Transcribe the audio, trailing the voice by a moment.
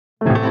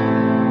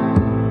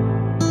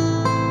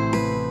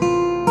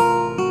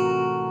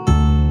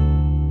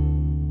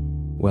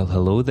Well,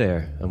 hello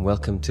there, and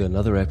welcome to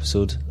another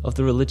episode of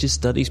the Religious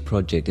Studies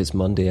Project. It's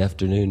Monday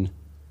afternoon.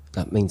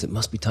 That means it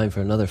must be time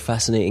for another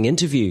fascinating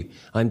interview.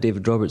 I'm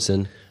David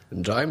Robertson.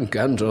 And I'm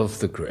Gandalf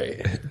the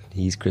Grey.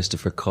 He's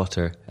Christopher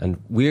Cotter.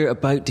 And we're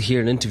about to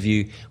hear an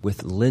interview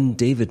with Lynn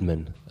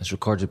Davidman, as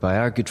recorded by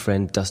our good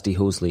friend Dusty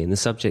Hoseley. And the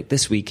subject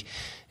this week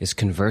is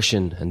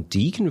conversion and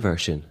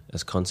deconversion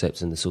as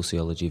concepts in the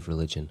sociology of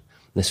religion.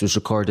 This was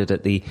recorded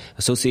at the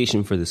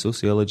Association for the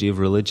Sociology of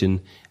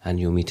Religion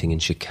annual meeting in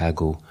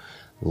Chicago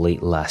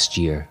late last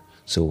year.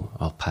 So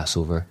I'll pass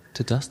over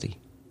to Dusty.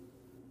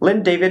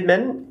 Lynn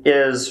Davidman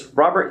is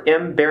Robert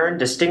M. Barron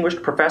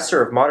Distinguished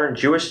Professor of Modern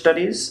Jewish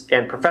Studies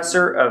and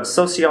Professor of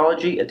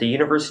Sociology at the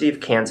University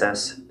of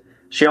Kansas.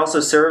 She also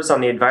serves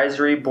on the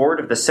advisory board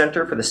of the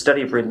Center for the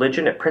Study of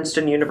Religion at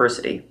Princeton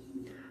University.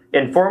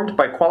 Informed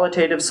by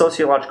qualitative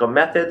sociological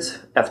methods,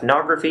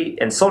 ethnography,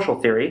 and social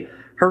theory,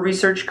 her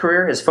research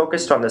career has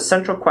focused on the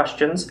central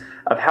questions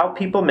of how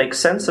people make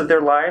sense of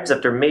their lives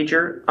after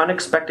major,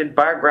 unexpected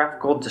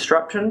biographical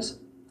disruptions,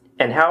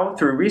 and how,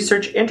 through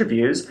research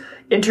interviews,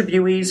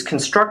 interviewees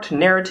construct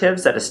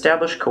narratives that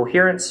establish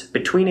coherence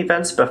between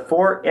events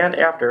before and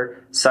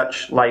after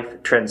such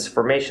life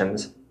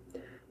transformations.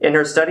 In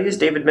her studies,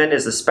 Davidman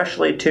is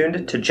especially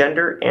attuned to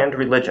gender and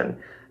religion,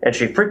 and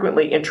she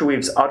frequently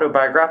interweaves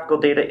autobiographical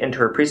data into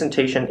her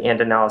presentation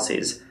and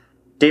analyses.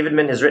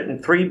 Davidman has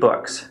written 3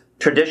 books: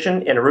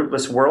 Tradition in a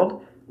Rootless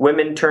World,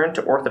 Women Turn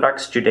to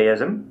Orthodox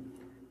Judaism,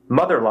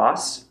 Mother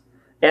Loss,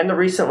 and the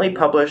recently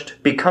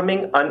published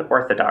Becoming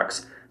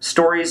Unorthodox,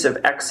 Stories of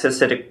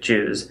Ex-Hasidic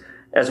Jews,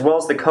 as well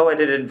as the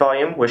co-edited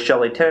volume with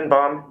Shelley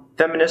Tenenbaum,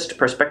 Feminist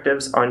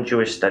Perspectives on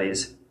Jewish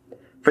Studies.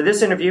 For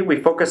this interview,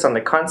 we focus on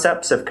the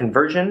concepts of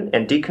conversion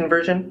and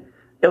deconversion,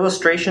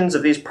 illustrations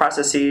of these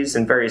processes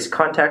in various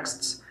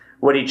contexts,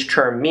 what each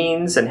term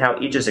means and how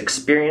each is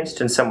experienced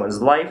in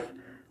someone's life,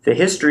 the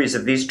histories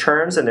of these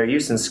terms and their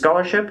use in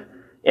scholarship,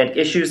 and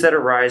issues that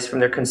arise from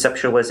their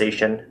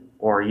conceptualization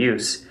or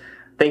use.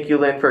 Thank you,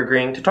 Lynn, for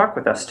agreeing to talk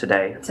with us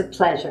today. It's a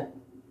pleasure.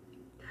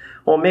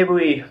 Well,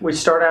 maybe we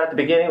start out at the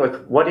beginning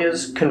with what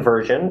is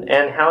conversion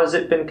and how has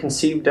it been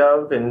conceived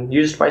of and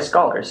used by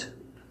scholars?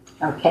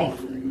 Okay.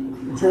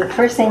 So the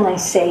first thing I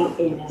say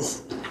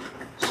is,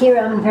 here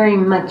I'm very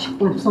much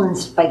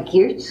influenced by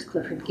Geertz,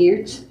 Clifford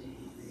Geertz,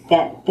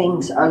 that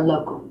things are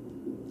local.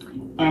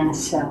 And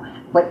so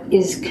what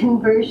is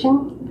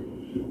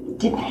conversion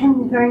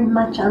depends very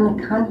much on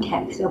the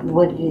context of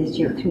what it is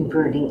you're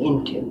converting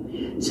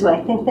into. So I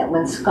think that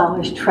when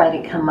scholars try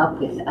to come up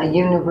with a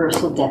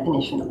universal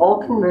definition,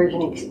 all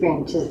conversion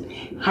experiences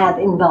have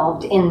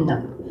involved in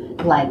them,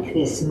 like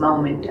this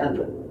moment of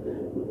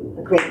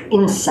a great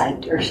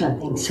insight or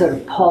something, sort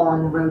of Paul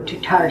on the road to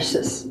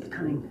Tarsus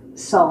becoming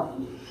Saul,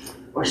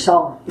 or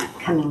Saul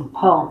becoming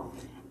Paul.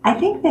 I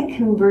think that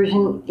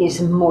conversion is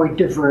more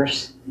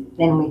diverse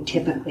than we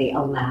typically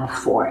allow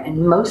for,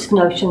 and most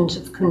notions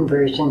of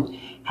conversion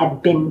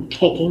have been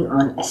taking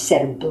on a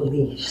set of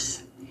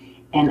beliefs.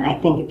 And I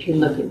think if you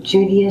look at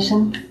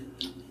Judaism,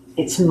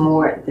 it's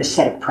more the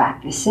set of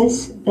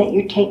practices that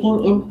you're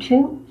taking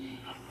into.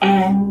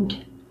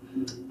 And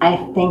I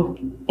think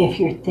if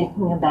you're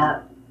thinking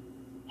about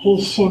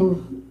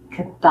Haitian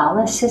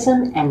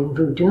Catholicism and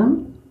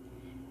Voodoo,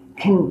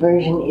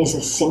 conversion is a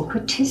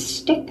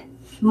syncretistic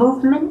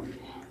movement.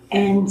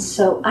 And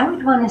so I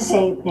would want to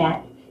say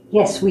that,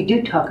 yes, we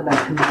do talk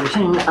about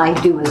conversion, and I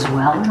do as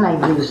well, and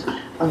I use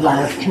a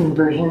lot of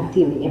conversion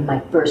theory in my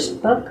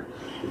first book.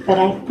 But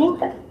I think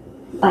that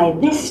by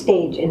this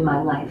stage in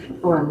my life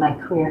or in my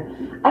career,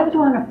 I would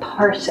want to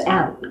parse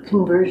out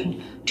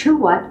conversion to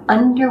what,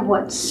 under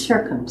what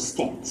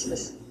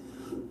circumstances.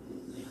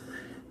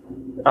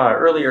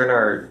 Earlier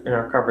in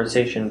our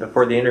conversation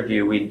before the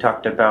interview, we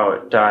talked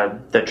about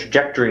the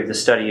trajectory of the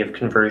study of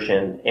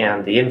conversion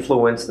and the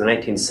influence in the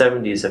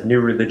 1970s of new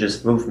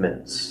religious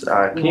movements.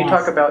 Can you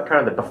talk about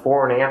kind of the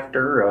before and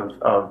after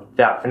of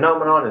that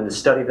phenomenon and the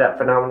study of that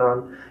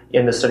phenomenon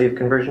in the study of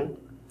conversion?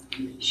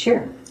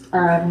 Sure.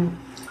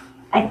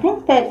 I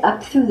think that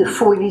up through the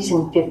 40s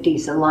and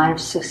 50s, a lot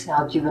of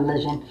sociology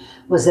religion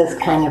was this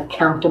kind of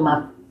count 'em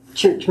up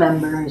church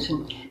members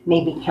and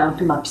maybe count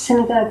them up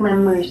synagogue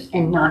members,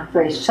 and not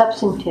very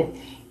substantive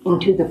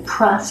into the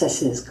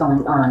processes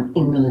going on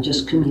in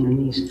religious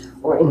communities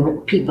or in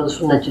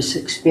people's religious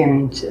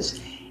experiences.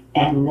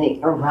 And the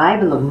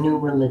arrival of new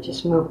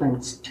religious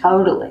movements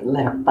totally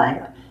lit a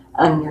fire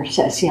under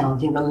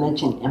sociology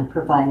religion and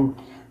provided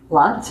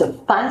lots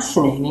of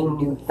fascinating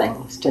new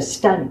things to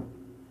study.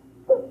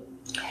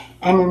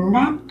 And in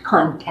that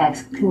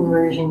context,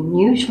 conversion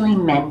usually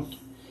meant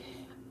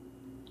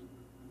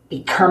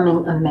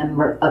becoming a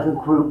member of a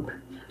group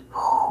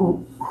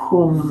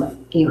whom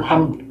you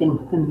hadn't been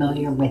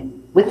familiar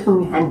with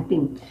whom you hadn't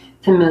been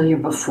familiar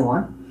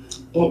before.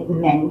 It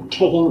meant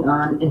taking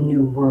on a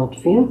new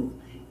worldview.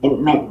 It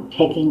meant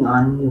taking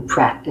on new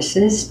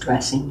practices,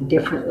 dressing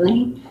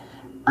differently.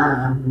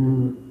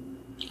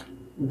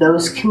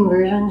 Those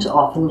conversions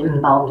often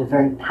involved a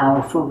very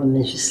powerful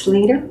religious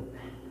leader.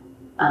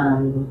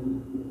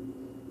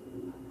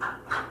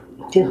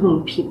 to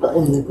whom people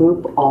in the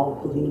group all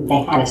believed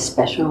they had a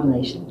special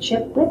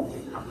relationship with.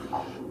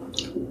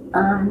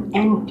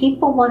 And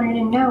people wanted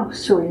to know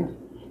sort of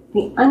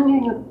the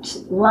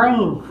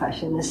underlying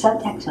question, the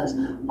subtext was,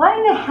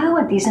 why the hell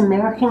would these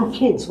American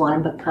kids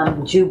want to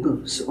become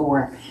Jubus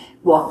or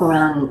walk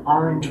around in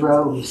orange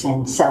robes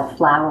and sell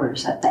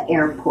flowers at the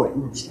airport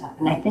and stuff?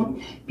 And I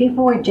think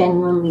people were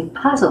genuinely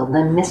puzzled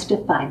and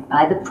mystified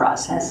by the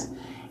process.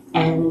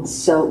 And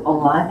so a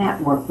lot of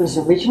that work was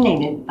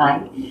originated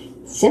by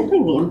simply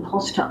the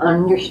impulse to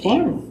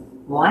understand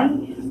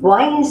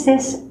why is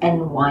this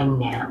and why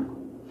now?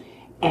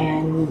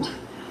 And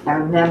I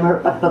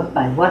remember a book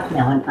by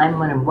Wuthnow, and I'm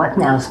one of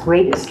Wuthnow's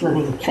greatest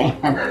living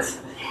fans.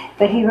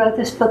 But he wrote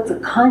this book, The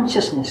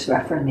Consciousness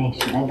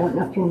Reformation. I don't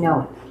know if you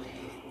know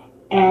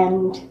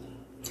it.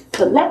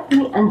 But let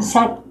me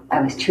unset,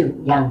 I was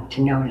too young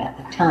to know it at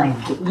the time,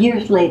 but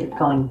years later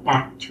going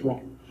back to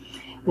it,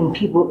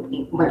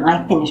 when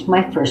I finished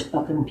my first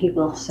book and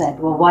people said,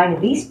 well, why do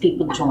these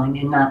people join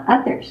and not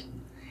others?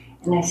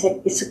 And I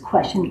said, it's a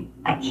question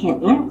I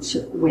can't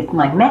answer with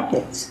my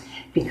methods.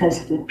 Because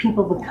if the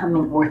people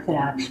becoming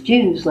Orthodox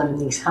Jews live in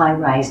these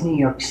high-rise New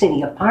York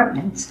City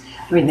apartments,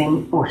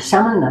 or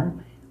some of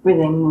them, where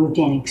they moved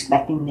in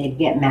expecting they'd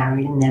get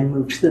married and then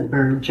move to the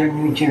burbs or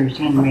New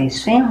Jersey and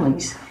raise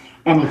families,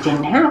 and it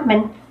didn't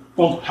happen,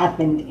 they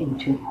happened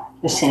into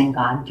the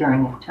synagogue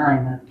during a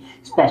time of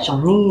special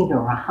need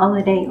or a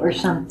holiday or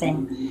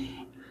something.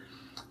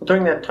 Well,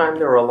 during that time,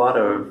 there were a lot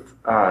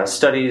of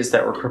studies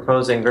that were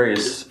proposing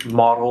various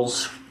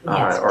models.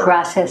 Yes,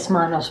 process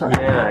models.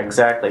 Yeah,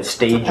 exactly.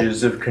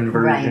 Stages of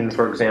conversion, right.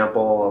 For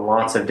example, and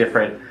lots of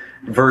different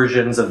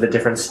versions of the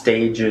different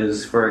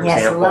stages, for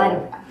example. Yes, a lot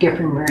of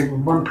different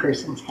versions. One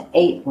person's had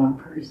 8, one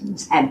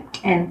person's had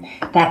 10,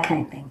 that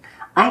kind of thing.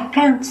 I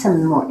found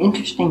some more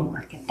interesting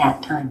work at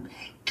that time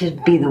to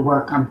be the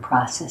work on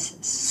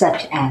processes,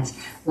 such as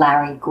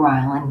Larry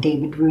Greil and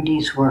David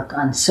Rudy's work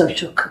on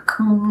social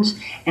cocoons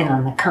and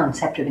on the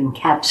concept of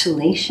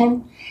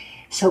encapsulation.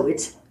 So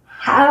it's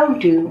how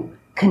do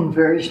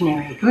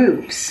conversionary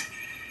groups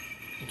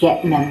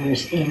get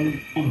members in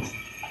and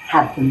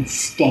have them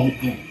stay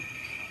in.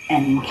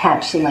 And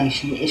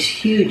encapsulation is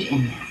huge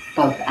in that,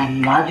 both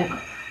ideological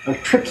or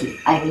tricky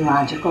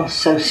ideological,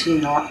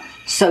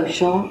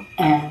 social,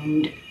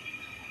 and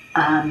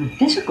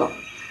physical.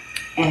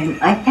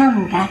 And I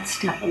found that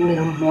stuff a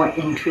little more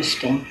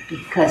interesting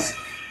because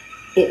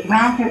it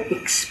rather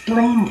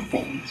explained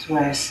things,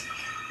 whereas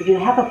if you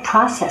have a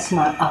process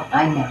model, oh,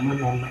 I know,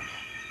 remember.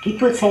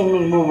 People would say to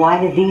me, well,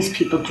 why do these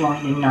people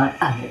join and not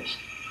others?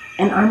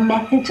 And our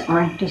methods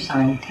aren't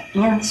designed to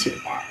answer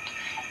that.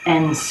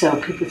 And so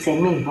people would say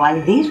to me, why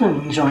do these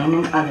women join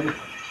and other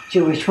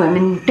Jewish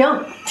women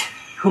don't,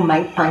 who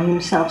might find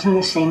themselves in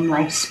the same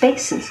life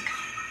spaces?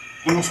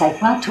 And it's like,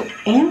 well, to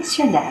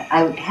answer that,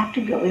 I would have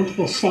to go into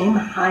the same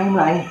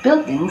high-rise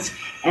buildings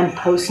and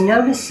post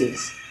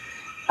notices.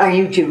 Are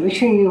you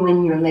Jewish? Are you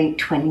in your late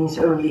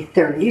 20s, early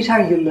 30s?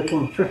 Are you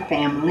looking for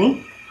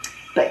family?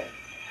 But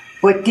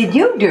what did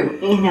you do?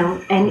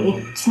 And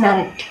it's not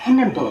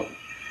attainable.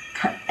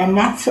 And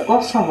that's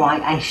also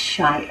why I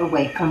shy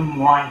away from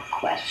why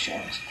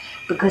questions,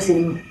 because it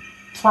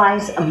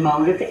implies a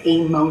motive.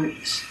 A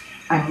motives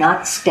are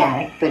not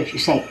static, but if you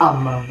say a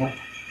motive,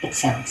 it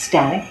sounds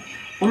static.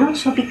 And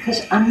also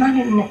because I'm not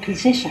in a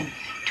position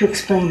to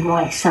explain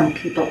why some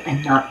people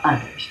and not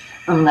others,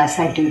 unless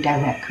I do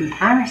direct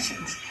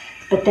comparisons.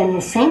 But then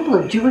the sample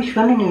of Jewish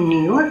women in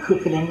New York who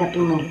could end up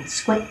in Lincoln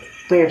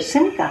Square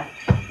Synagogue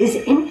is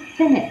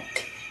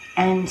infinite.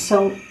 And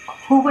so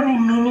who would I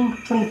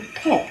meaningfully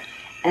pick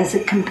as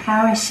a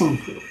comparison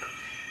group?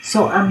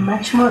 So I'm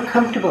much more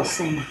comfortable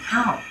saying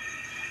how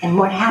and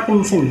what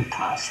happens in the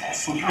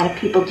process and how do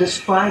people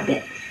describe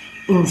it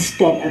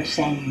instead of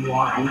saying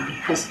why,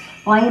 because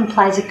why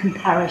implies a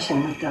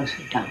comparison with those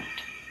who don't.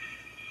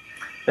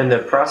 And the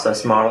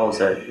process model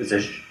is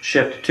a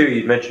shift too.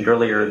 You mentioned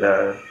earlier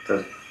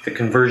the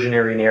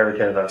conversionary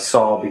narrative of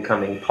Saul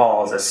becoming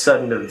Paul as a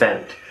sudden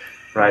event,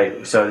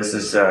 right? So this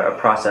is a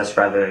process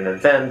rather than an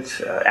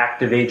event,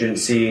 active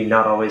agency,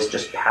 not always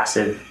just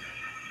passive.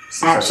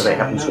 Something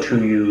happens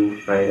to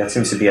you, right? That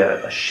seems to be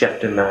a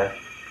shift in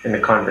the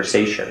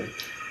conversation.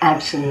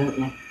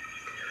 Absolutely.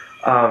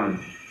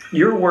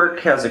 Your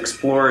work has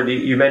explored,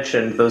 you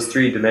mentioned those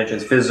 3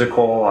 dimensions,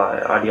 physical,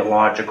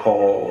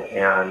 ideological,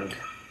 and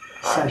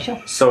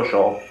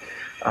social.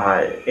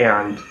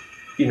 And,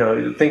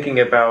 thinking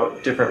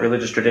about different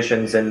religious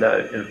traditions, in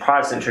the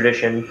Protestant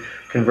tradition,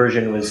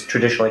 conversion was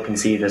traditionally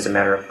conceived as a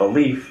matter of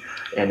belief,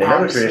 and in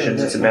other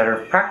traditions it's a matter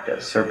of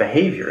practice or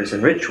behaviors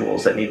and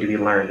rituals that need to be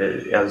learned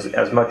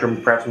as much or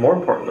perhaps more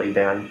importantly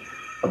than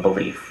a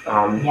belief.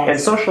 And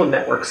social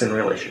networks and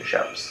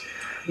relationships.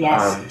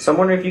 Yes. So I'm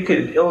wondering if you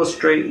could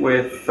illustrate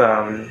with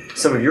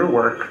some of your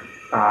work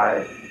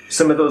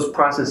some of those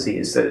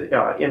processes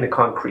in the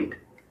concrete.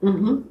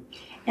 Mm-hmm.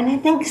 And I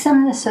think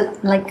some of this,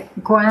 like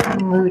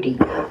Graham Moody,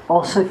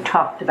 also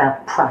talked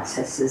about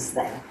processes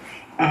then.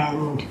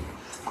 And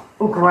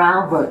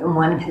Grau wrote in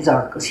one of his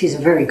articles, he's a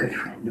very good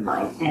friend of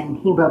mine, and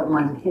he wrote in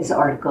one of his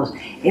articles,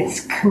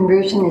 it's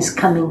conversion is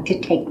coming to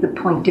take the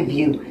point of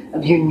view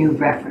of your new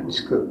reference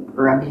group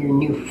or of your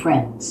new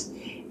friends.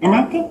 And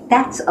I think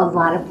that's a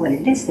lot of what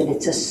it is, that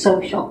it's a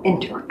social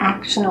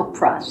interactional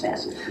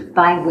process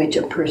by which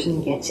a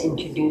person gets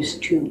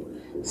introduced to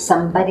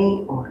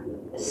somebody or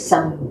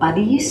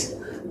somebodies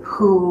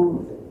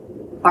who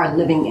are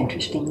living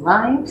interesting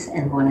lives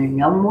and want to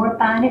know more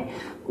about it,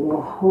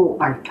 or who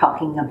are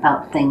talking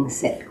about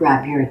things that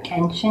grab your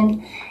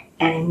attention,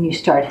 and you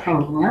start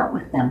hanging out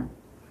with them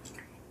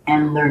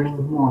and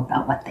learning more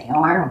about what they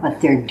are,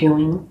 what they're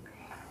doing,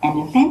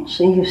 and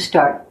eventually you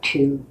start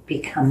to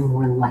become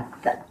more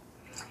like them.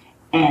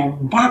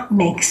 And that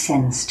makes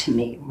sense to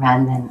me,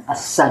 rather than a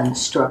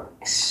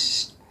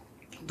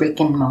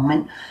stricken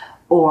moment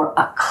or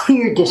a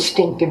clear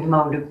distinctive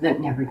motive that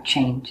never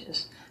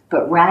changes.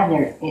 But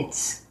rather,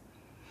 it's,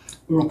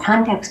 in the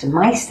context of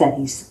my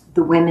studies,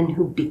 the women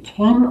who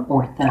became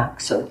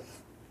Orthodox, or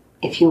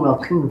if you will,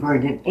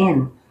 converted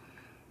in,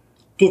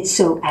 did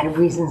so out of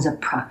reasons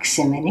of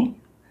proximity.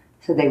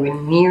 So they were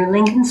near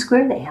Lincoln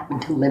Square, they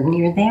happened to live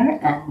near there,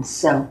 and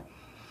so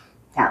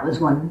that was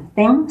one of the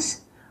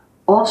things.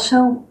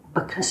 Also,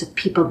 because of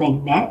people they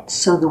met,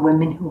 so the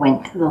women who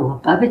went to the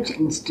Lubavitch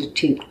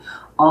Institute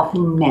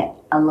often met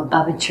a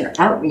Lubavitcher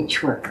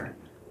outreach worker.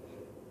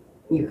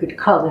 You could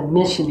call them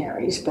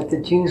missionaries, but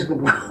the Jews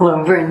would roll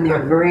over in their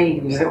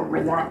graves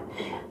over that.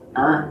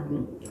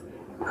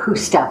 Who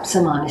stops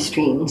them on a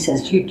street and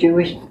says, "You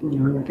Jewish?"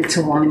 If it's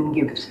a woman,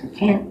 gives her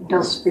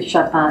candles for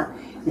Shabbat.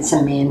 If it's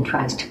a man,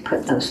 tries to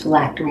put those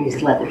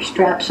phylacteries, leather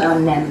straps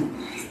on them.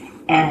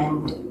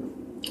 And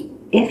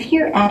if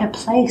you're at a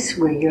place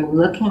where you're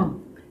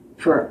looking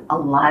for a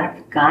lot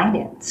of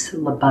guidance,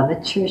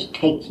 Lubavitchers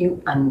take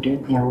you under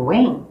their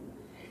wing.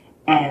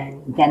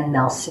 And then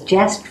they'll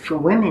suggest for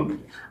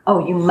women,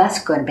 oh, you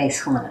must go to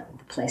Beis Hillel,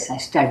 the place I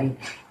studied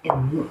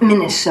in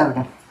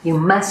Minnesota. You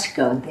must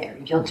go there.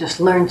 You'll just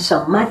learn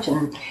so much,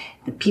 and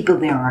the people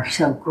there are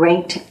so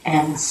great.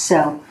 And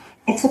so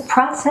it's a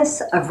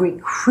process of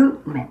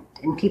recruitment.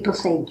 And people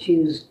say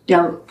Jews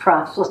don't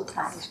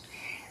proselytize,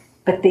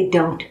 but they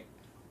don't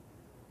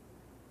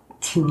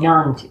to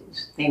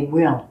non-Jews. They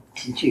will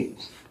to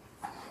Jews.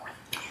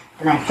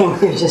 And I think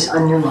there's this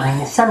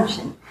underlying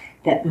assumption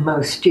that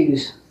most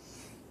Jews,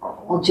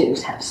 all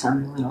Jews, have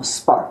some little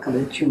spark of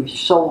a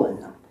Jewish soul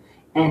in them.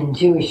 And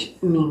Jewish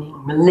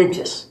meaning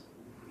religious.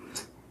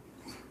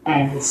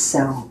 And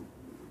so,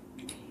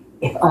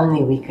 if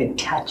only we could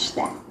touch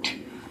that.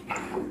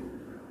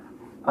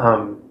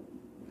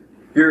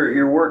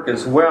 Your work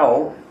as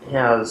well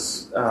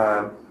has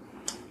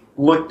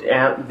looked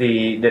at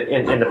in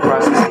the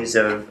processes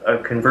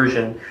of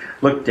conversion,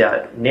 looked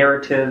at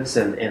narratives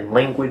and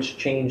language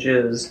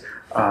changes,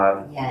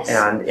 Yes.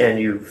 and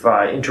you've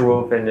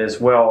interwoven as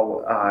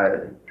well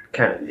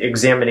kind of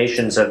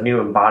examinations of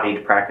new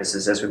embodied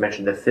practices, as we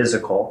mentioned, the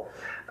physical.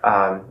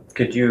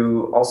 Could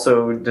you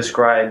also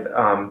describe,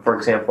 for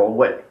example,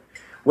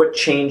 what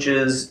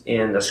changes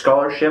in the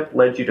scholarship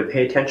led you to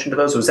pay attention to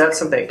those? Was that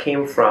something that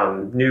came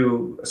from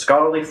new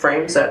scholarly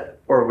frames,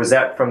 or was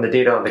that from the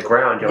data on the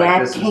ground?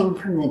 Came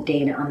from the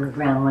data on the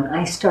ground. When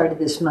I started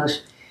this now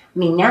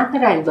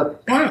that I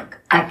look back,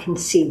 I can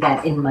see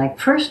that in my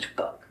first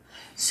book.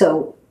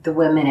 So the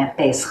women at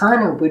Beis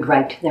Hillel would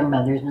write to their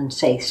mothers and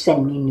say,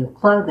 "Send me new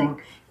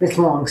clothing with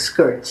long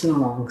skirts and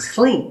long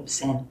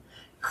sleeves." And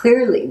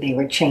clearly they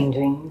were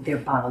changing their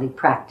bodily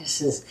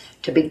practices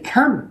to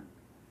become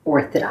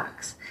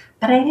Orthodox.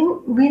 But I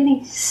didn't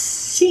really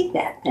see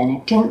that then.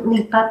 It didn't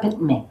leap up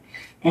at me.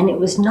 And it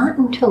was not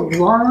until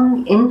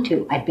long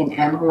into I'd been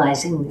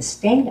analyzing this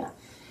data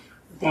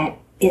that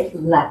it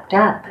leapt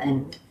up.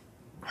 And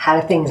how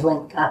do things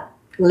link up?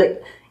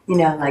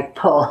 Like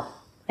pull.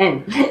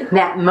 And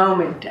that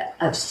moment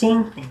of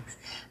seeing things.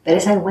 But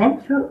as I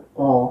went through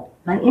all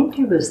my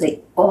interviews, they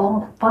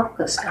all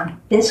focused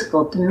on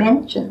physical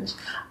dimensions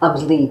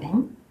of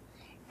leaving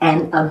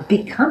and of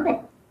becoming.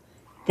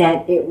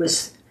 That it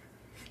was,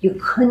 you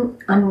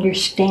couldn't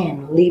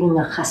understand leaving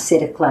a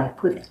Hasidic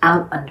life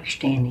without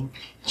understanding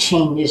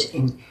changes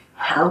in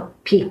how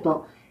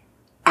people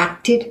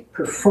acted,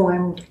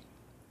 performed,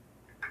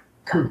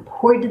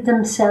 comported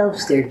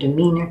themselves, their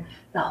demeanor,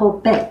 the whole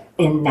bit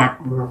in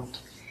that world.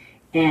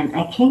 And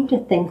I came to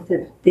think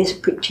that this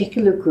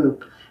particular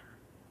group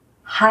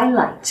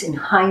highlights in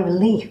high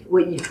relief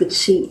what you could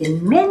see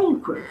in many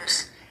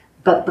groups,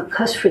 but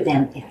because for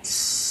them it's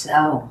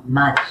so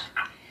much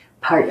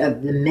part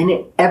of the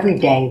minute, every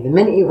day, the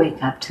minute you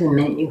wake up to the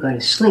minute you go to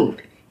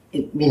sleep,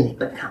 it really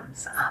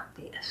becomes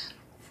obvious.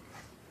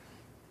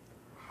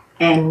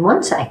 And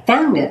once I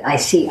found it, I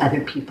see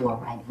other people are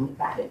writing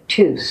about it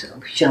too.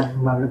 So Sean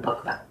wrote a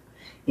book about,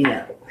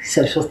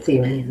 social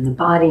theory in the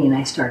body, and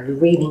I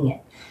started reading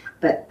it.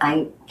 But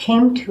I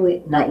came to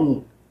it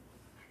naive.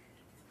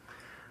 I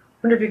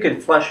wonder if you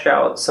could flesh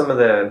out some of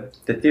the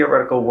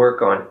theoretical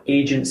work on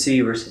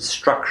agency versus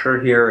structure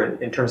here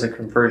in terms of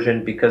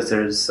conversion, because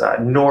there's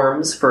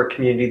norms for a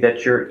community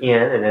that you're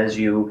in, and as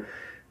you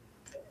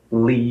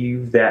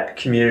leave that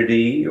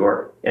community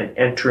and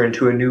enter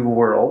into a new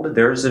world,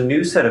 there's a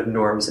new set of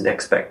norms and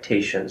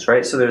expectations,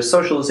 right? So there's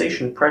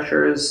socialization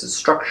pressures,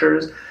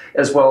 structures,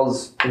 as well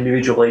as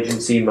individual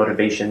agency,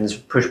 motivations,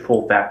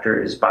 push-pull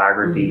factors,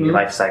 biography,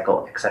 life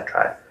cycle,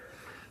 etc.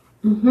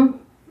 Not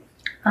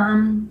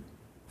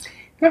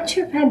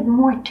sure if I have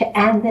more to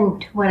add than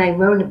to what I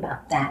wrote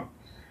about that.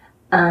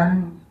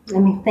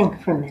 Let me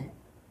think for a minute.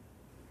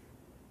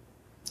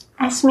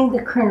 Ask me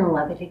the kernel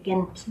of it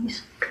again,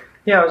 please.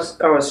 Yeah,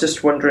 I was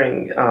just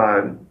wondering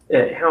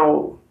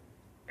how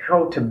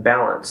to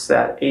balance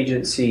that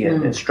agency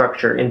and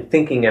structure in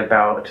thinking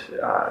about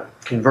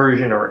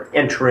conversion or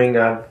entering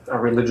a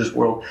religious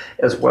world,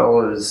 as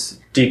well as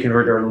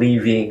deconversion or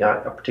leaving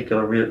a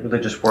particular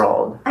religious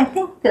world. I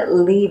think that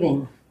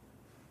leaving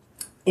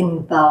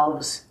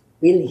involves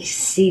really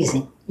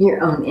seizing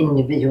your own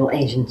individual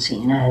agency.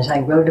 And as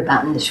I wrote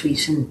about in this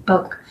recent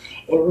book,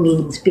 it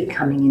means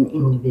becoming an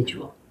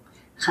individual.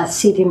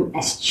 Hasidim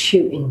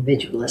eschew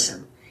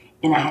individualism.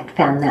 And I had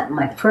found that in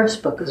my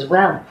first book as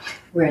well,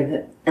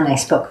 and I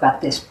spoke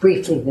about this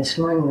briefly this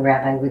morning, the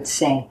rabbi would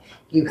say,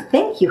 you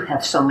think you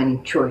have so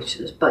many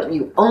choices, but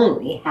you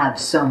only have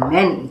so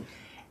many.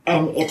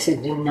 And it's a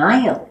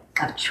denial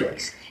of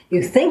choice.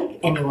 You think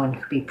anyone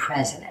could be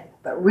president,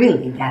 but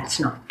really that's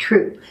not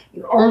true.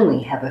 You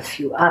only have a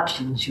few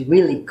options you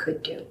really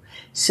could do.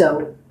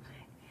 So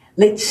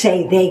let's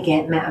say they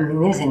get married. I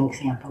mean, there's an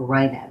example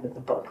right out of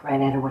the book,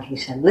 right out of what he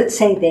said. Let's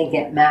say they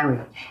get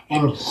married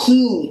and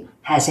he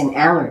has an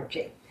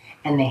allergy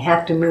and they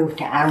have to move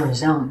to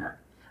Arizona.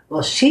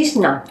 Well, she's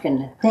not going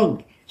to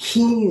think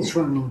he's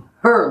ruining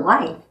her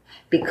life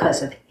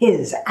because of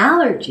his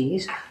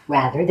allergies.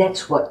 Rather,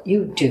 that's what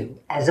you do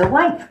as a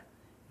wife.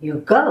 You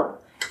go.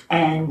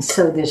 And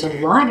so there's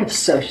a lot of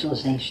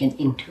socialization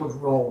into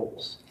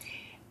roles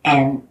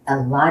and a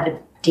lot of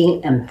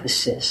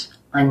de-emphasis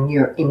on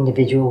your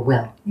individual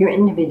will. Your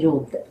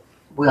individual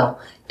will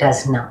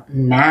does not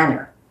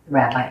matter,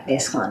 Rabbi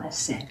Beslana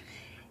said.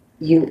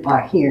 You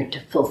are here to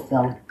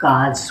fulfill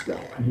God's will.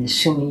 And the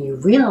sooner you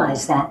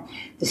realize that,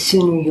 the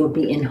sooner you'll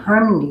be in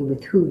harmony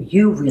with who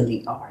you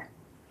really are.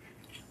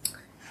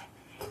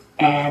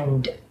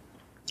 And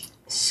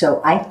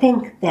so I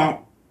think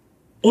that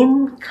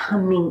in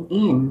coming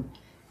in,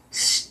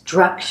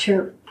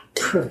 structure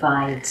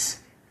provides,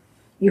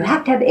 you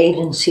have to have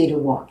agency to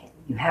walk in.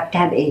 You have to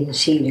have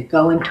agency to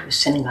go into a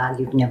synagogue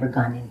you've never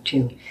gone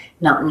into,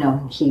 not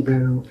knowing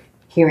Hebrew,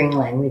 hearing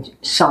language,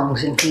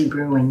 songs in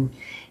Hebrew, and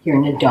you're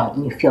an adult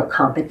and you feel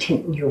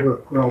competent in your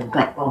work world,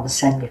 but all of a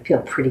sudden you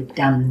feel pretty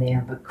dumb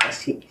there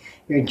because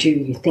you're a Jew,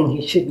 you think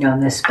you should know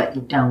this, but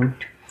you don't.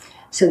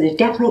 So there's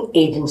definitely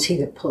agency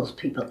that pulls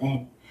people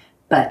in.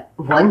 But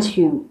once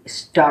you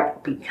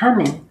start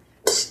becoming,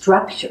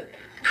 structure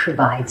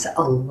provides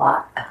a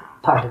lot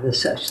of part of the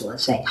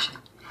socialization.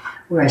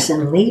 Whereas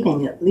in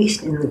leaving, at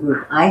least in the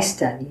group I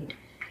studied,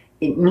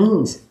 it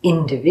means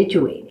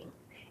individuating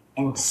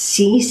and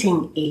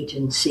seizing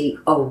agency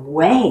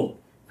away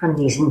from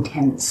these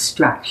intense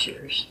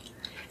structures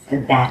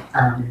that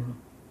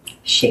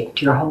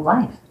shaped your whole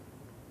life.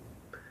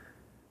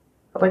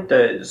 I'd like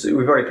to, so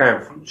we've already kind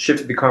of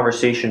shifted the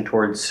conversation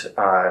towards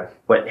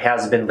what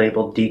has been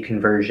labeled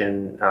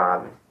deconversion.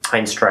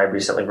 Heinz Straub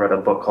recently wrote a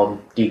book called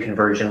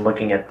Deconversion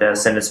looking at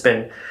this, and it's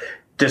been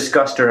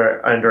discussed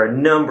under a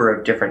number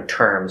of different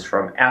terms,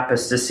 from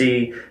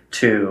apostasy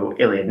to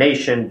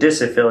alienation,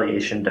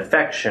 disaffiliation,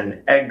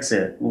 defection,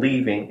 exit,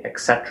 leaving,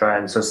 etc.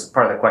 And so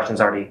part of the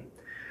question's already,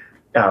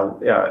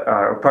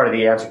 part of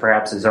the answer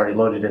perhaps is already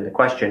loaded in the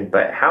question,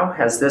 but how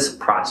has this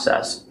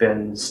process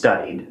been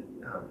studied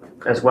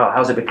as well?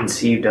 How's it been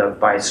conceived of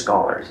by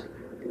scholars?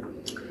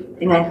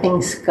 And I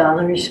think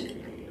scholars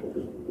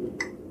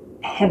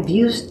have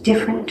used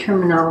different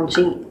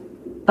terminology,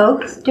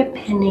 both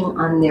depending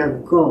on their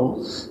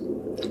goals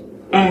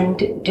and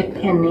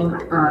depending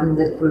on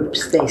the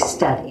groups they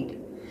studied.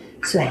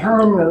 So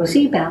Helen Rose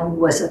Ebell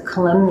was a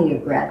Columbia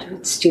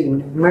graduate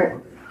student of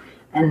Merton,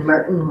 and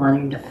Merton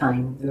wanted to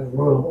find the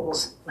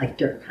rules, like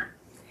Durkheim.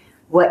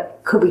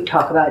 What could we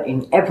talk about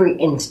in every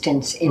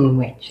instance in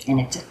which? And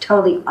it's a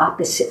totally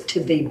opposite to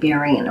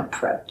Weberian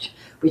approach,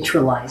 which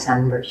relies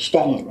on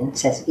Verstehen and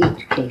says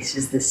each case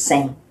is the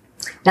same.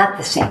 Not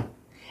the same.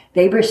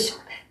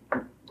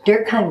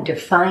 Durkheim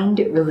defined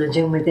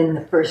religion within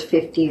the first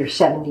 50 or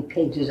 70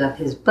 pages of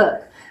his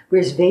book,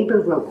 whereas Weber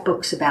wrote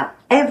books about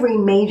every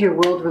major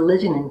world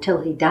religion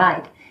until he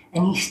died,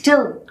 and he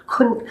still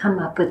couldn't come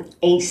up with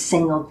a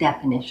single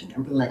definition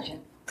of religion.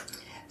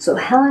 So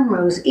Helen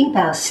Rose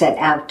Ebell set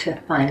out to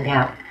find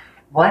out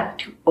what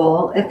do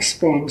all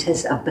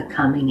experiences of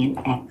becoming an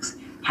X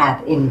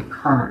have in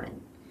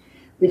common,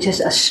 which is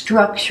a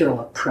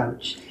structural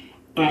approach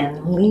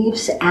and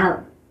leaves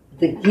out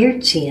the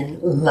Geertzian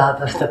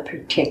love of the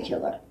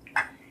particular.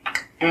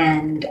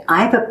 And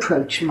I've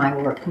approached my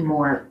work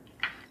more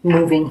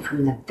moving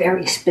from the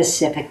very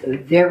specific,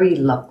 very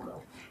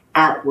local,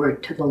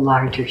 outward to the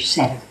larger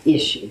set of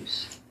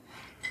issues.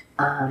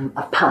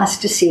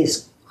 Apostasy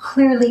is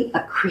clearly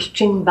a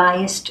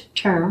Christian-biased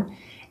term,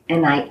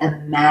 And I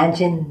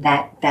imagine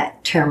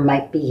that term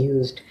might be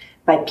used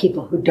by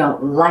people who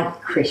don't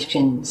like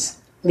Christians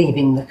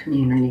leaving the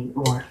community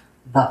or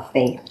the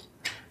faith.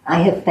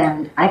 I've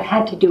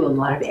had to do a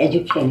lot of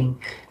educating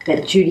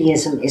that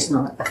Judaism is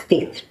not a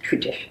faith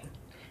tradition,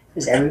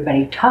 because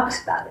everybody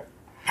talks about it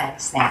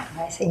as that. And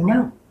I say,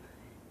 no,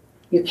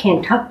 you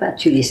can't talk about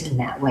Judaism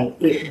that way.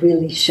 It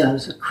really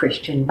shows a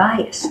Christian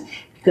bias.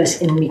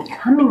 Because in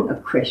becoming a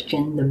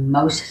Christian, the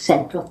most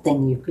central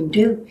thing you can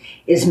do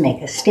is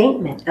make a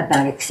statement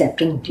about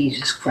accepting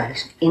Jesus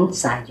Christ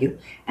inside you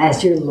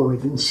as your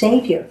Lord and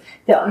Savior.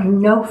 There are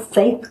no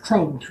faith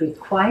claims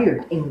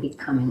required in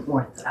becoming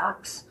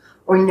Orthodox,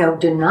 or no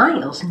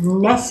denials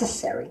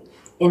necessary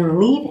in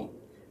leaving,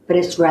 but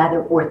it's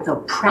rather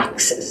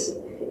orthopraxis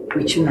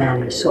which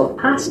matters. So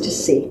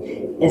apostasy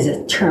is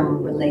a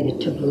term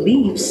related to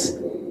beliefs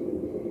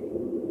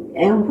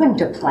and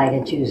wouldn't apply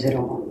to Jews at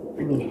all.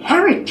 I mean,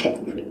 heretic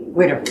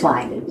would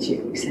apply to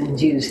Jews, and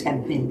Jews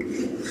have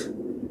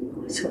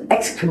been so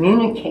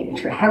excommunicated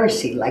for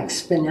heresy, like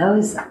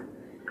Spinoza.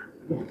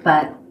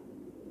 But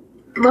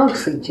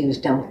mostly Jews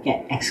don't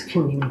get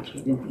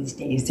excommunicated these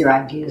days. Their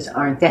ideas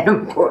aren't that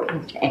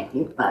important to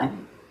anybody.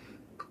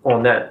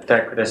 Well, and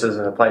that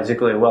criticism applies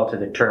equally well to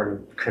the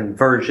term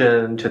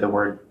conversion, to the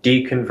word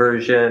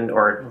deconversion,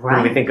 or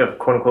when we think of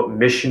quote-unquote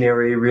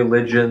missionary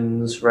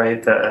religions,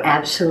 right?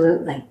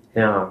 Absolutely.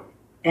 Yeah.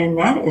 And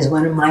that is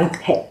one of my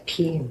pet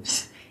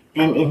peeves.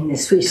 And in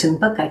this recent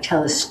book, I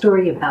tell a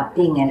story about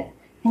being at, I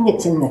think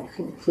it's in the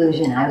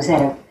conclusion, I was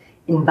at an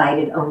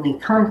invited-only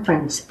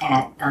conference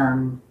at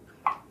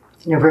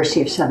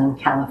University of Southern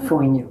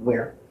California,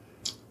 where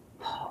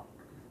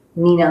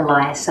Nina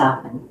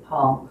Eliasov and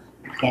Paul,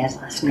 I forget his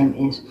last name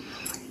is,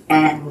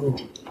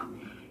 and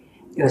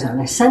it was on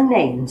a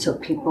Sunday, and so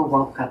people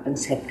woke up and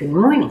said, good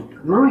morning,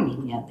 good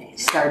morning. You know, they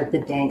started the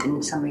day,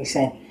 and somebody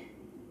said,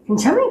 can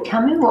somebody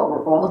tell me what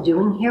we're all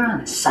doing here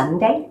on a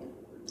Sunday?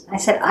 I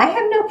said, I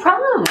have no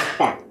problem with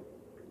that.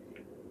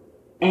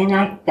 And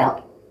I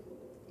felt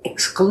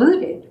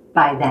excluded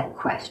by that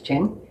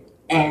question,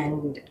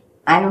 and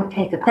I don't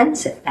take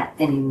offense at that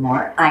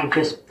anymore. I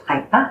just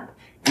pipe up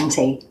and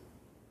say,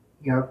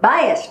 you're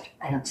biased.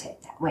 I don't say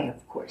it that way,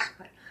 of course,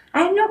 but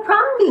I have no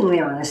problem being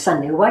there on a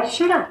Sunday. Why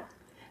should I?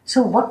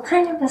 So what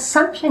kind of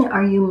assumption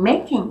are you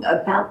making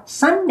about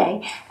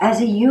Sunday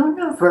as a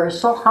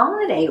universal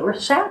holiday or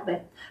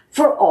Sabbath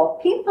for all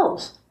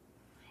peoples?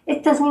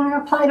 It doesn't even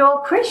apply to all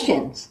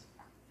Christians.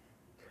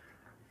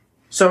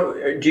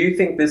 So do you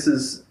think this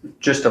is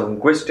just a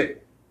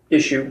linguistic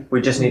issue?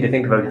 We just need to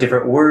think of a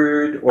different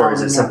word, or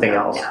is it something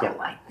else? No, yeah.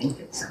 I think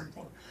it's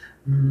something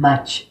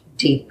much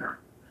deeper.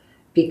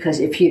 Because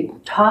if you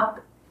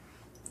talk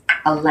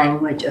a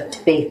language of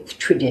faith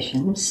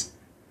traditions,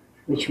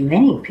 which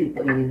many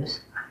people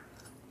use,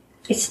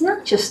 it's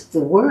not just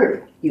the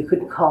word. You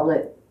could call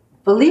it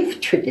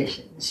belief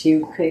traditions.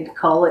 You could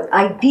call it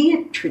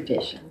idea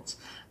traditions.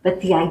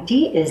 But the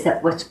idea is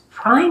that what's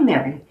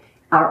primary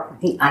are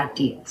the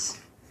ideas.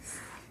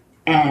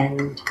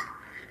 And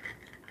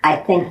I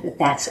think that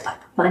that's a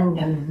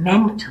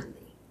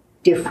fundamentally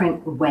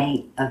different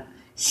way of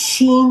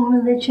seeing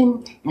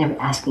religion and of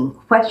asking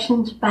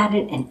questions about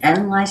it and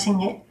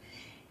analyzing it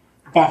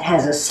that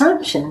has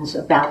assumptions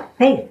about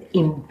faith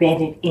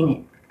embedded in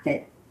it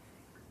that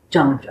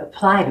don't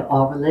apply to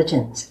all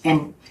religions.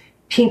 And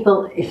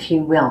people, if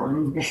you will,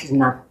 and this is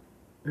not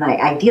my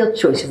ideal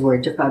choice of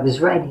words, if I was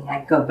writing,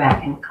 I'd go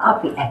back and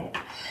copy edit.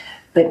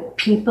 But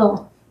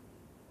people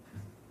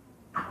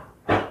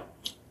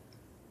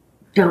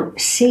don't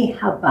see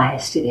how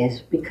biased it is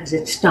because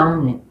it's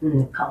dominant in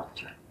the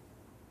culture.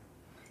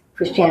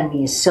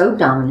 Christianity is so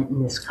dominant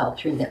in this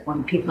culture that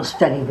when people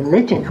study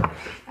religion,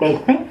 they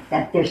think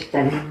that they're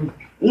studying,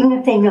 even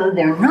if they know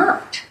they're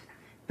not.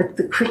 But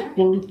the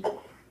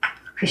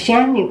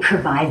Christianity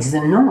provides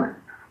the norm.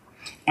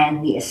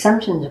 And the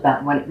assumptions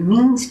about what it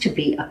means to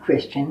be a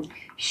Christian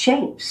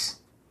shapes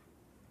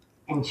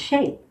and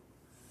shape.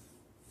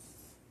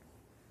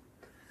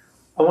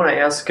 I want to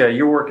ask,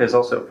 your work is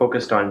also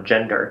focused on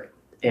gender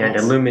and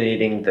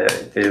illuminating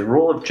the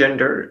role of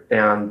gender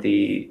and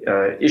the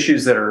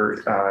issues that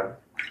are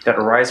that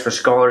arise for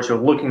scholars who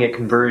are looking at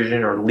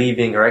conversion or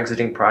leaving or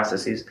exiting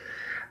processes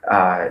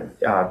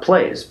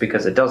plays,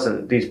 because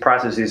these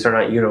processes are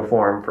not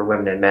uniform for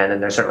women and men,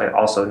 and they're certainly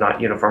also not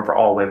uniform for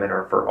all women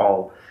or for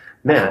all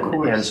men.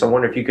 And so I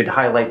wonder if you could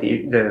highlight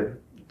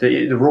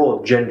the role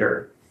of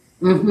gender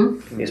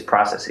in these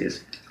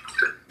processes.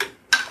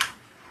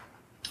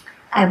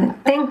 I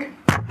would think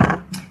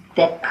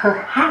that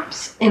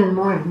perhaps in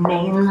more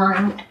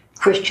mainline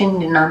Christian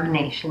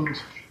denominations,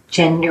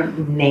 gender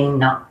may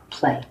not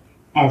play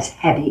as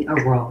heavy a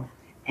role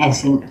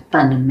as in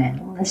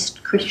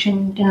fundamentalist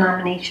Christian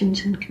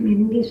denominations and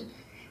communities,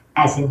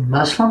 as in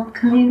Muslim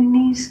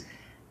communities,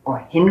 or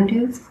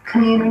Hindu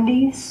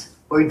communities,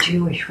 or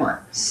Jewish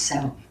ones.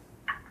 So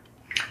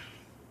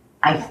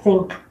I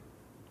think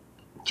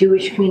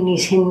Jewish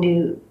communities,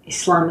 Hindu,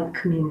 Islamic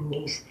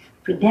communities,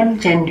 for them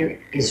gender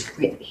is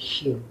really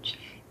huge.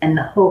 And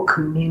the whole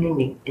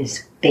community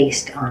is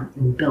based on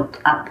and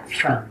built up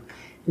from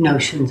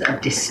notions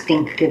of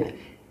distinctive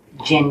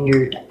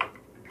gendered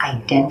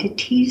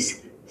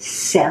identities,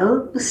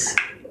 selves,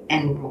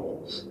 and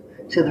roles.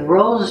 So the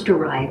roles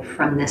derive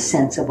from the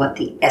sense of what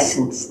the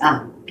essence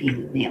of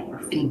being male or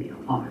female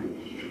are.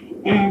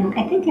 And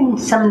I think in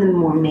some of the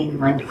more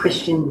mainline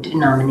Christian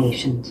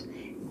denominations,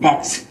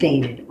 that's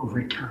faded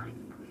over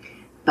time.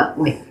 But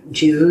with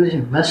Jews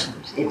and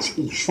Muslims, it's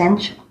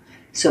essential.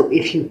 So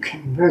if you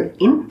convert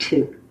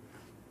into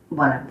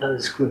one of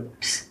those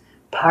groups,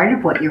 part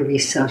of what you're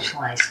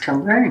re-socialized to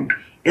learn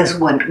is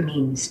what it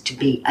means to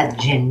be a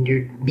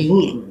gendered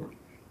being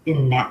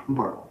in that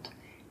world.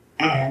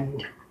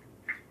 And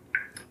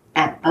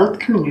at both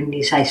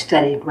communities I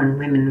studied when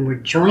women were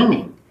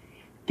joining,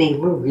 they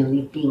were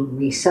really being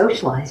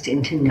re-socialized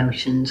into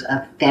notions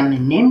of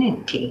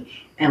femininity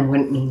and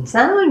what it means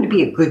not only to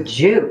be a good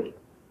Jew,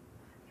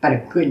 but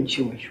a good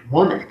Jewish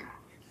woman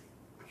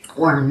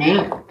or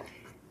man.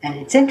 And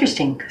it's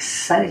interesting because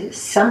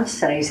some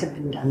studies have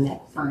been done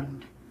that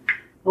find,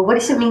 well, what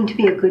does it mean to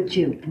be a good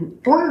Jew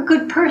or a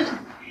good person?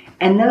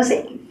 And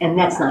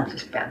that's not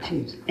just about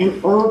Jews.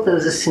 And all of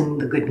those assume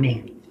the good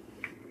man.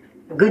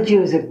 A good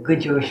Jew is a good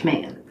Jewish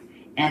man.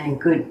 And a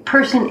good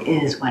person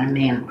is what a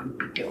man would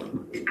be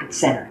doing,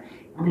 etc.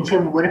 And we say,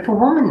 well, what if a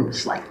woman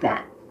was like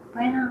that?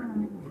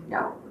 Well,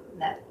 no,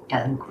 that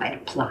doesn't quite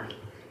apply.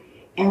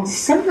 And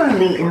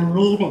similarly in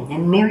leaving,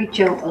 and Mary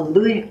Jo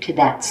alluded to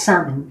that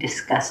some and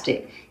discussed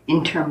it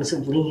in terms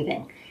of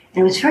leaving.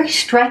 And it was very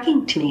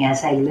striking to me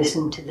as I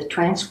listened to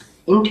the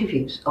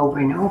interviews over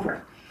and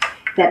over,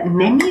 that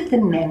many of the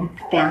men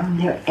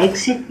found their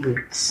exit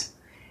routes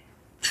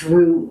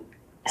through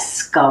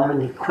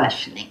scholarly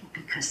questioning,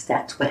 because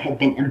that's what had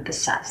been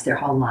emphasized their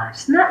whole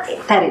lives. Not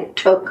that it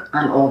took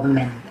on all the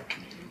men in the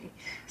community.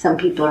 Some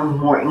people are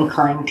more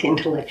inclined to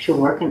intellectual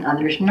work and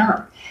others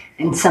not.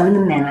 And some of the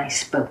men I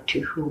spoke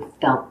to who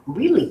felt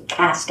really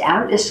cast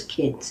out as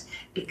kids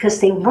because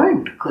they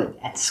weren't good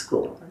at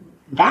school.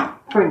 That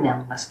for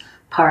them was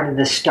part of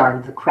the start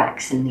of the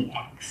cracks in the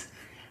eggs.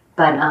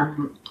 But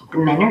the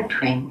men are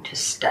trained to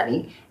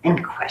study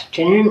and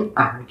question and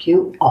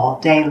argue all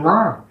day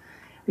long,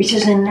 which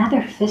is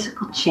another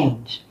physical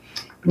change.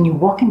 When you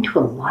walk into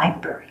a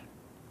library,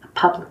 a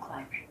public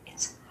library,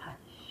 it's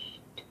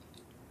hushed.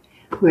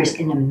 Whereas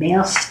in a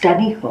male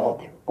study hall,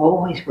 they're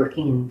always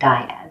working in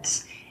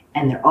dyads,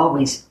 and they're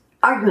always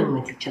arguing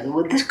with each other.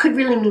 Well, this could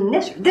really mean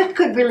this, or this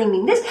could really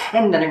mean this,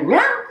 and then,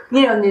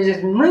 there's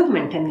this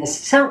movement and this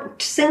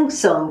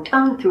sing-song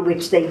tone through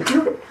which they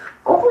do it,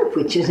 all of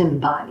which is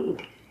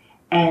embodied.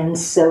 And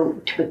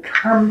so to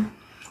become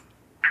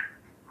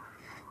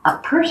a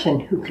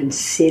person who can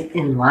sit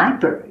in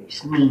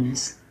libraries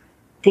means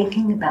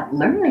thinking about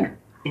learning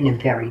in a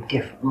very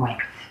different way.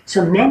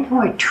 So men who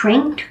are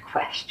trained to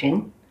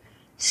question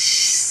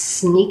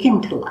sneak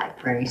into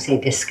libraries. They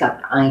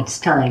discover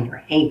Einstein or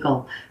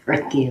Hegel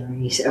or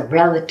theories of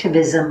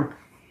relativism,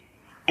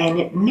 and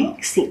it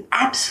makes the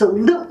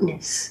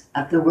absoluteness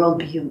of the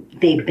worldview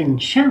they've been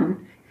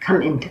shown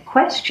come into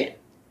question.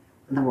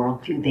 The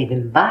worldview they've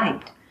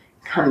imbibed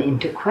come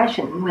into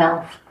question.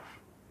 Well,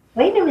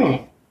 wait a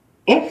minute.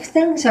 If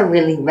things are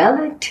really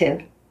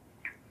relative,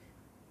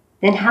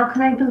 then how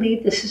can I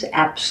believe this is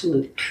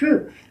absolute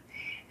truth?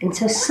 And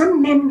so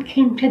some men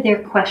came to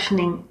their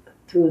questioning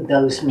through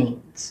those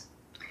means.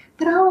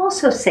 But I'll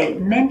also say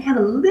men have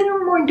a little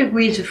more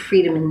degrees of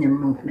freedom in their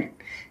movement.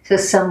 So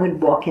some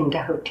would walk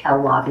into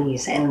hotel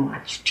lobbies and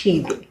watch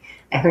TV.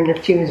 I heard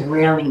a few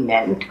Israeli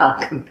men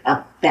talk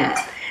about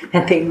that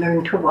they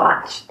learned to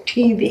watch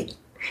TV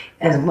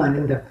as one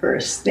of the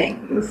first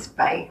things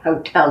by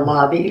hotel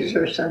lobbies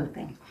or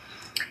something.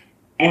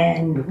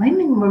 And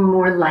women were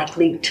more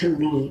likely to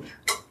leave,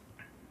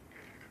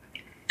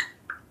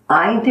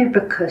 either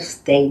because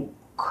they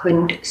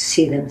couldn't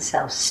see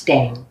themselves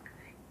staying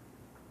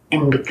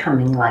and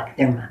becoming like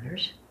their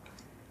mothers.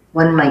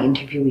 One of my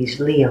interviewees,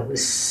 Leah,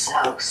 was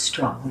so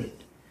strongly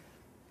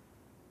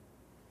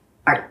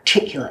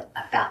articulate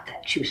about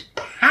that. She was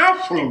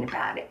passionate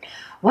about it.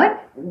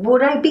 What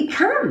would I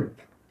become?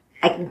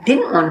 I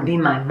didn't want to be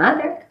my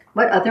mother.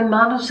 What other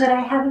models did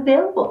I have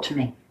available to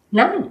me?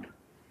 None.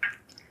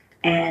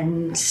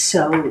 And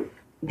so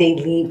they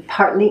leave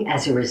partly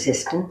as a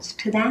resistance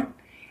to that.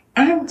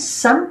 And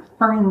some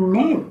find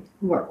men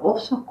who are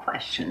also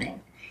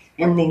questioning,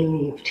 and they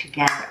leave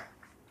together.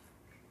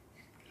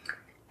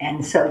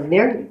 And so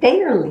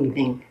they are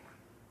leaving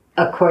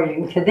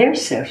according to their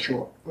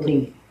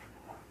socially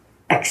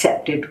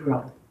accepted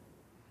role.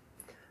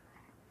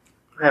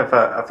 I have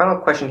a final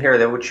question here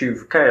that which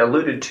you've kind of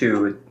alluded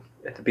to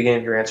at the beginning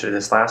of your answer to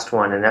this last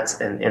one, and that's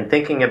in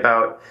thinking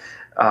about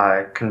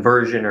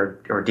conversion or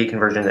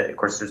deconversion. That, of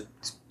course, there's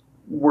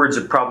words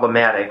are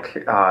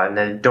problematic and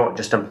they don't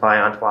just imply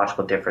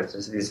ontological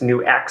differences. These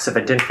new acts of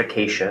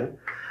identification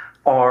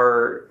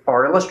are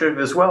illustrative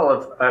as well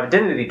of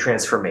identity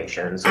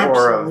transformations.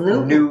 Absolutely. Or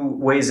of new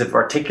ways of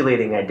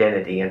articulating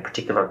identity in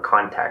particular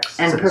contexts.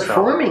 And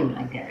performing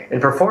identity.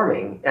 And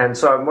performing. And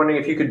so I'm wondering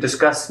if you could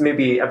discuss,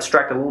 maybe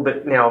abstract a little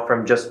bit now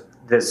from just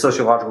the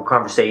sociological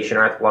conversation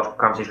or anthropological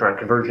conversation around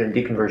conversion and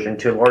deconversion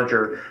to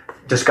larger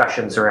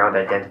discussions around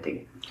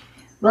identity?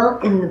 Well,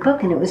 in the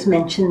book, and it was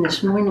mentioned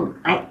this morning,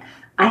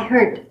 I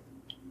heard,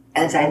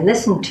 as I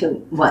listened to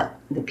what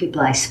the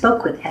people I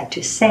spoke with had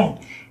to say,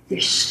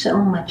 there's so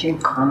much in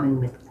common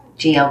with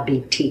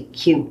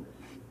GLBTQ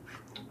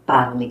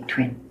bodily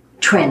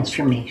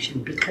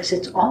transformation, because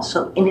it's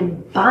also an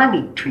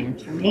embodied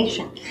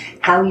transformation.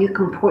 How you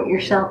comport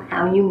yourself,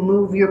 how you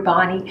move your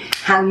body,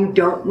 how you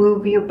don't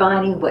move your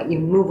body, what you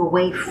move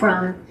away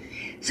from.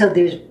 So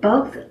there's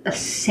both a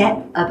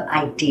set of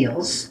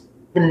ideals,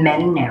 the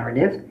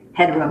meta-narrative,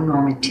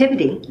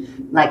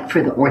 heteronormativity, like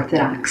for the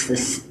Orthodox, the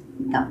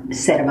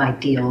set of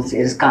ideals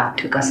is God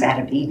took us out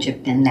of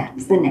Egypt, and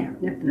that's the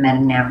narrative, the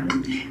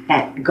meta-narrative,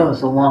 that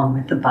goes along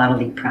with the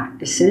bodily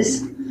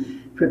practices.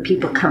 For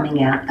people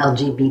coming out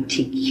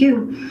LGBTQ,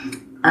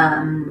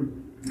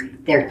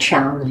 they're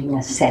challenging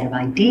a set of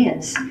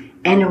ideas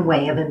and a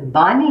way of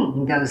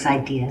embodying those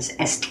ideas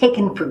as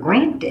taken for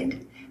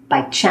granted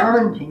by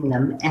challenging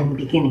them and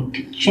beginning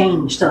to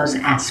change those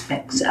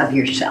aspects of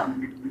yourself.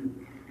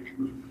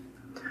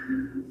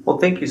 Well,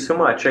 thank you so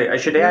much. I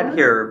should add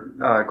here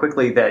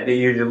quickly that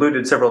you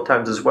alluded several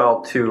times as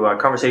well to a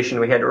conversation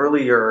we had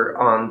earlier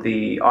on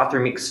the Author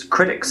Meets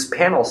Critics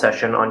panel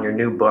session on your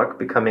new book,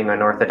 Becoming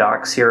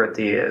Unorthodox, here at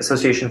the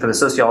Association for the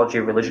Sociology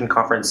of Religion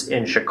Conference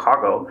in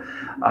Chicago.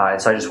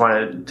 So I just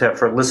wanted to,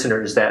 for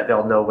listeners, that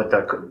they'll know what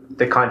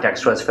the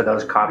context was for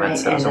those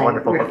comments. Right, it was a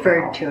wonderful book.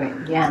 Referred to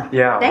it, yeah.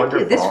 Yeah, thank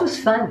wonderful. you. This was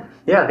fun.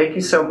 Yeah, thank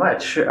you so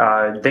much.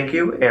 Thank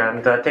you,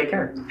 and take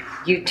care.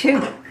 You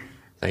too.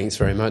 Thanks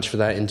very much for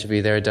that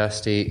interview there,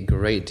 Dusty.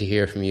 Great to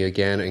hear from you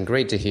again, and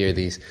great to hear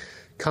these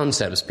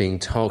concepts being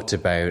talked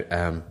about.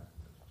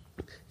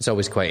 It's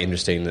always quite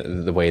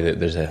interesting the way that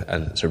there's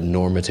a sort of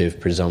normative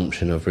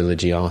presumption of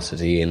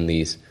religiosity in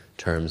these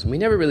terms. And we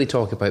never really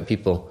talk about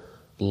people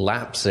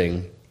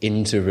lapsing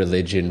into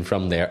religion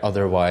from their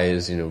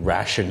otherwise,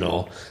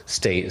 rational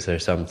states or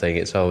something.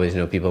 It's always,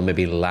 people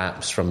maybe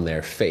lapse from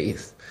their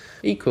faith.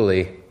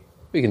 Equally,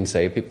 we can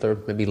say people are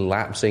maybe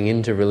lapsing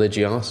into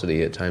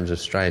religiosity at times of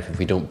strife if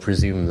we don't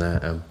presume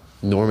that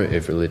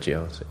normative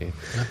religiosity.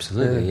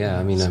 Absolutely, yeah.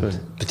 I mean, I'm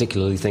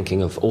particularly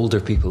thinking of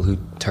older people who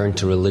turn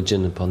to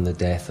religion upon the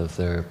death of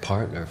their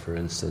partner, for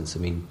instance. I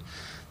mean,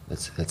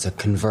 it's a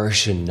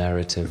conversion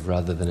narrative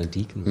rather than a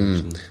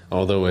deconversion.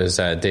 Although, as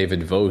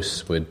David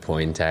Vos would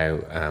point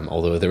out,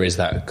 although there is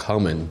that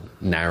common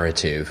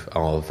narrative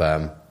of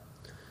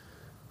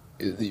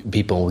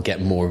people get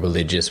more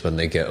religious when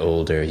they get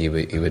older, he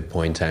would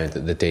point out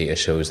that the data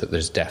shows that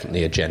there's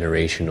definitely a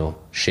generational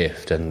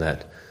shift, and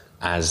that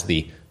as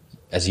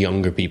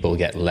younger people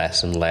get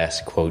less and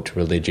less, quote,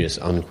 religious,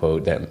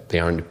 unquote, that they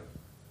aren't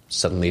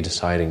suddenly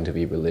deciding to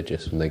be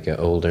religious when they get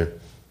older.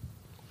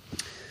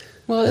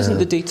 Well, isn't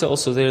the data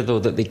also there, though,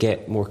 that they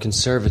get more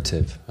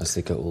conservative as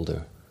they get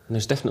older? And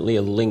there's definitely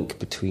a link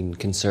between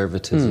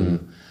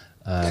conservatism,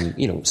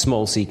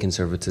 small c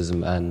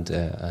conservatism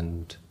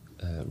and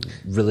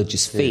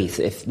religious faith.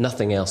 If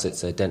nothing else,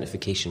 it's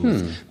identification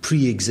with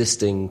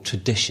pre-existing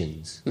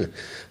traditions.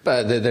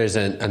 But there's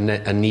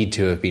a need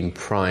to have been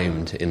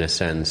primed, in a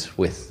sense,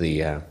 with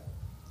the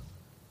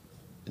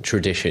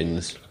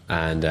traditions,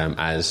 and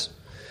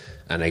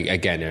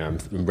again, I'm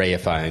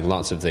reifying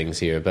lots of things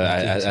here, but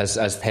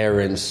as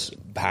parents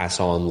pass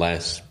on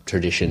less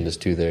traditions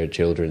to their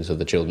children, so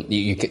the children,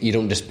 you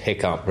don't just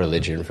pick up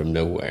religion from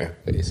nowhere,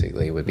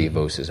 basically, would be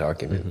Vos's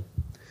argument.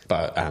 Mm-hmm.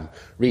 But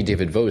read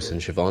David Vos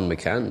and Siobhan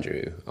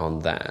McAndrew on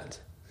that.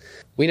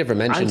 We never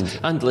mentioned...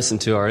 And listen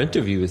to our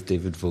interview with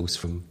David Vos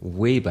from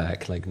way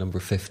back, like number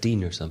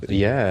 15 or something.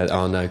 Yeah,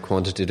 on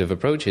quantitative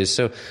approaches.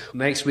 So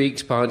next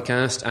week's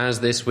podcast, as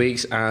this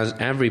week's, as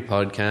every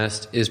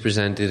podcast, is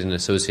presented in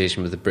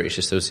association with the British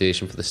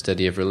Association for the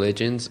Study of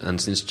Religions.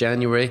 And since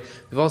January,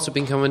 we've also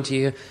been coming to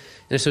you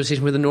in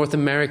association with the North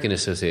American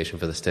Association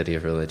for the Study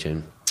of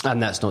Religion.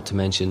 And that's not to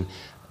mention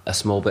a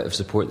small bit of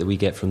support that we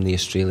get from the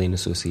Australian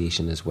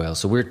Association as well.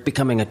 So we're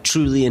becoming a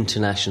truly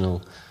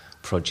international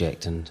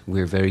project, and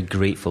we're very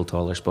grateful to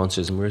all our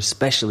sponsors, and we're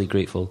especially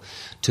grateful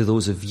to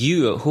those of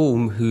you at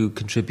home who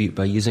contribute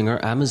by using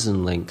our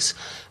Amazon links,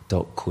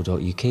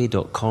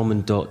 .co.uk, .com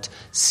and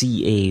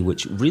 .ca,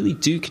 which really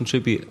do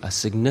contribute a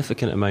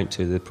significant amount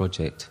to the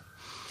project.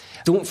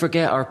 Don't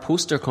forget our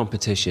poster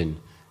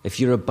competition. If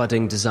you're a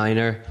budding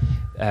designer,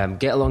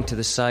 get along to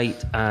the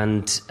site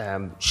and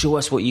show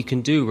us what you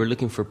can do. We're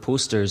looking for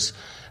posters,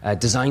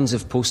 designs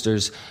of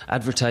posters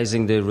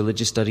advertising the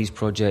Religious Studies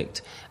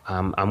project,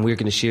 and we're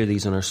going to share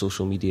these on our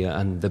social media.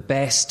 And the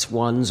best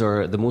ones,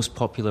 or the most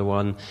popular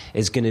one,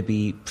 is going to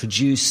be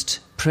produced,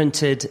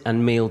 printed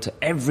and mailed to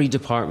every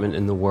department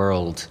in the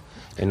world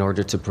in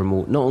order to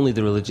promote not only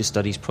the Religious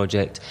Studies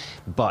project,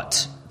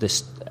 but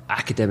this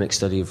academic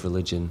study of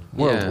religion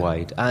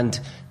worldwide. Yeah. And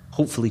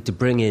hopefully to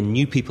bring in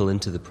new people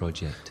into the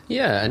project.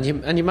 Yeah, and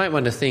you might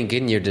want to think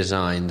in your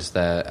designs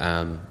that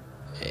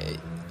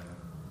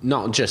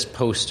not just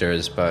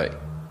posters, but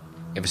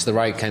if it's the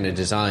right kind of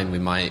design,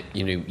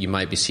 you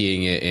might be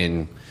seeing it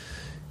in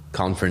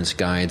conference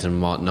guides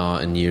and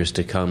whatnot in years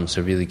to come.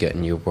 So really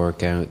getting your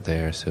work out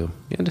there. So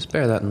yeah, just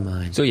bear that in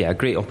mind. So yeah, a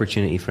great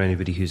opportunity for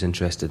anybody who's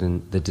interested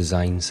in the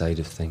design side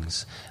of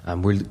things.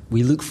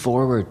 We look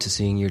forward to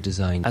seeing your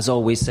design. As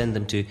always, send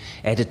them to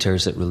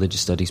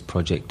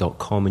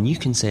editors@religiousstudiesproject.com, and you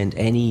can send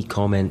any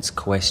comments,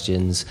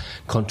 questions,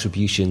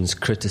 contributions,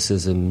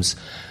 criticisms,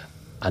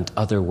 and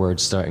other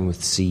words starting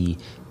with C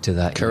to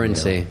that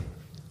Currency. email.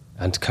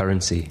 And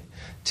currency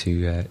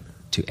to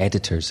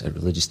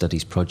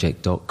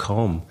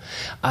editors@religiousstudiesproject.com.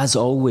 As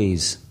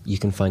always, you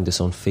can find us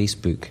on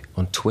Facebook,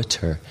 on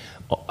Twitter,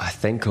 I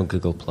think on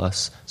Google+,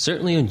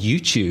 certainly on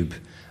YouTube,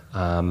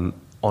 on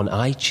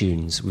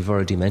iTunes. We've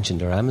already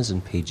mentioned our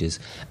Amazon pages,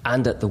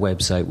 and at the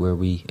website, where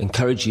we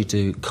encourage you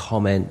to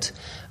comment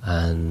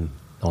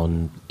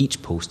on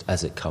each post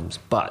as it comes.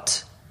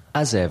 But,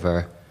 as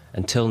ever,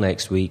 until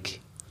next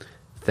week,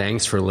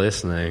 Thanks for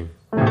listening.